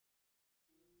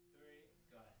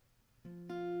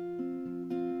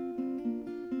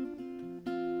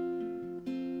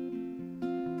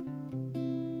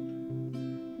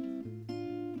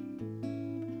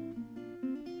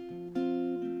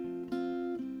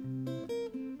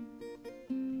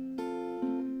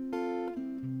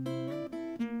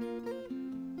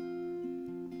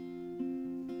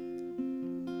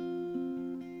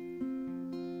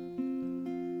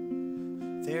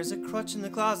There's a crutch in the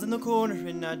closet in the corner,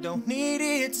 and I don't need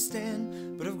it to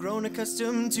stand, but I've grown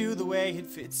accustomed to the way it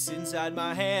fits inside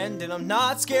my hand. And I'm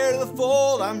not scared of the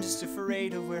fall, I'm just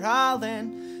afraid of where I'll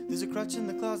land. There's a crutch in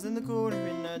the closet in the corner,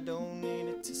 and I don't need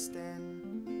it to stand.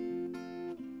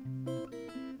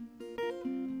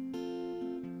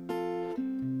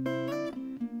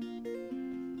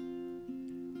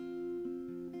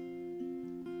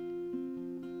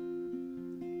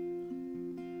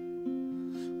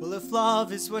 Well, if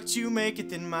love is what you make it,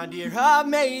 then my dear, I've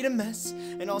made a mess,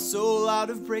 and also a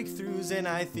lot of breakthroughs, and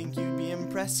I think you'd be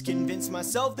impressed. Convince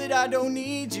myself that I don't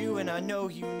need you, and I know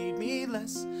you need me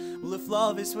less. Well, if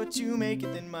love is what you make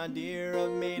it, then my dear,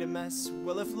 I've made a mess.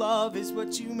 Well, if love is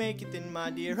what you make it, then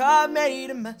my dear, I've made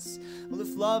a mess. Well,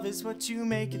 if love is what you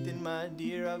make it, then my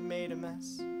dear, I've made a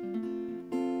mess.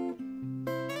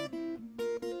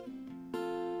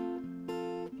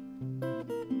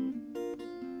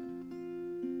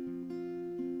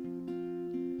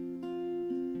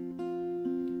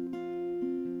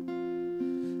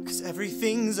 'Cause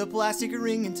everything's a plastic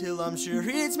ring until I'm sure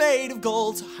it's made of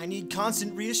gold. I need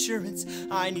constant reassurance,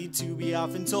 I need to be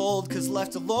often told, 'cause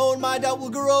left alone my doubt will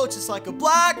grow just like a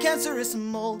black cancerous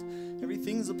mold.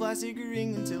 Everything's a plastic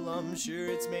ring until I'm sure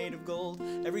it's made of gold.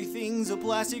 Everything's a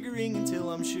plastic ring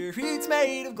until I'm sure it's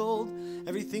made of gold.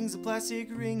 Everything's a plastic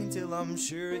ring until I'm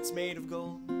sure it's made of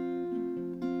gold.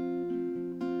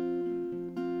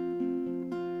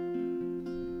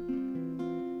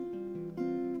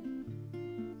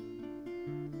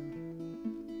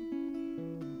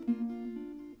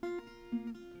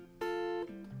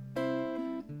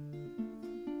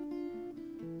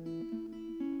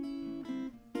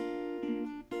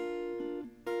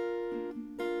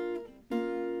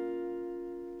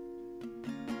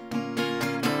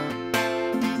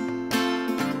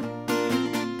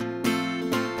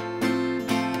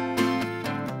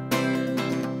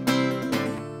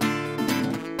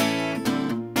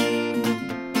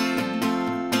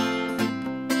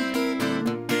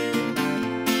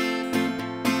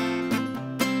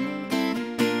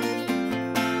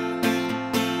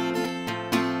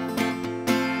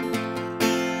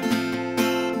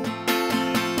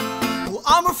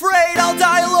 I'm afraid I'll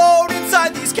die alone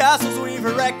inside these castles we've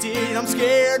erected. I'm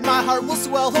scared my heart will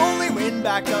swell only when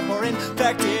backed up or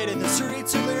infected, and the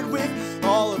streets are littered with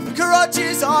all of the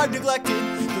crutches I've neglected.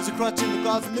 There's a crutch in the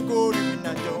closet in the corner, and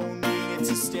I don't need it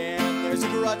to stand. There's a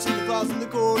crutch in the closet in the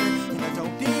corner, and I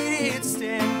don't need